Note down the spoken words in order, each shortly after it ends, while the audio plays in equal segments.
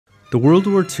The World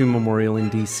War II Memorial in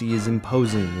DC is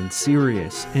imposing and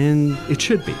serious, and it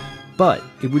should be. But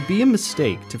it would be a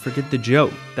mistake to forget the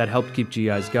joke that helped keep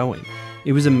GIs going.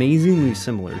 It was amazingly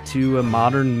similar to a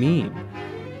modern meme.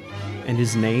 And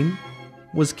his name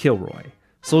was Kilroy.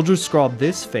 Soldiers scrawled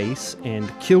this face and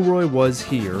 "Kilroy was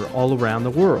here" all around the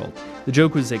world. The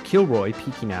joke was that Kilroy,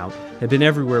 peeking out, had been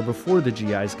everywhere before the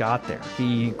GIs got there.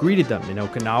 He greeted them in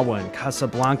Okinawa and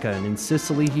Casablanca, and in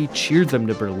Sicily he cheered them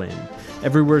to Berlin.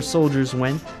 Everywhere soldiers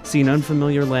went, seeing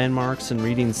unfamiliar landmarks and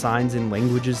reading signs in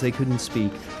languages they couldn't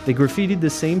speak, they graffitied the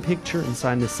same picture and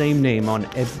signed the same name on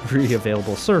every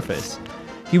available surface.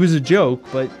 He was a joke,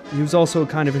 but he was also a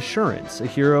kind of assurance, a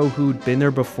hero who'd been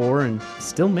there before and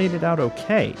still made it out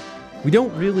okay. We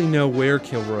don't really know where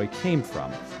Kilroy came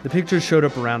from. The pictures showed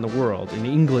up around the world. In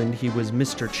England, he was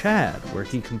Mr. Chad, where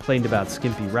he complained about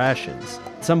skimpy rations.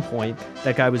 At some point,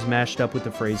 that guy was mashed up with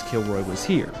the phrase "Kilroy was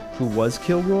here." Who was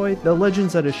Kilroy? The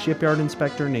legends that a shipyard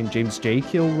inspector named James J.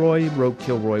 Kilroy wrote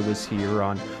 "Kilroy was here"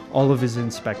 on all of his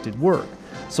inspected work.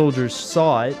 Soldiers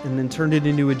saw it and then turned it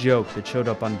into a joke that showed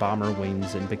up on bomber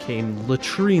wings and became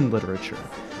latrine literature.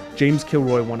 James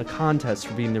Kilroy won a contest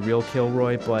for being the real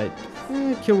Kilroy, but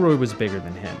Kilroy was bigger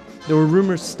than him. There were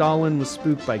rumors Stalin was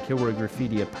spooked by Kilroy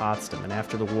graffiti at Potsdam, and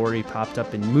after the war he popped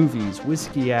up in movies,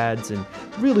 whiskey ads, and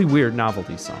really weird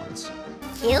novelty songs.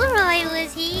 Kilroy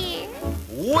was here.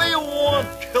 We want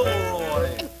Kilroy.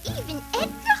 And even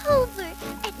Edgar Hoover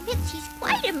admits he's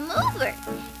quite a mover.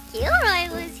 Kilroy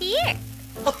was here.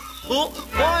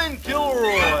 Find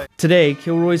Kilroy. Today,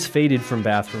 Kilroy's faded from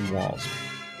bathroom walls.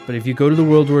 But if you go to the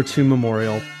World War II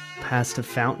Memorial, past a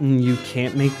fountain you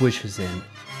can't make wishes in,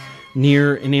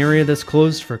 near an area that's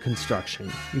closed for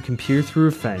construction, you can peer through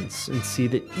a fence and see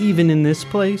that even in this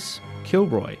place,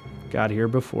 Kilroy got here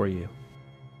before you.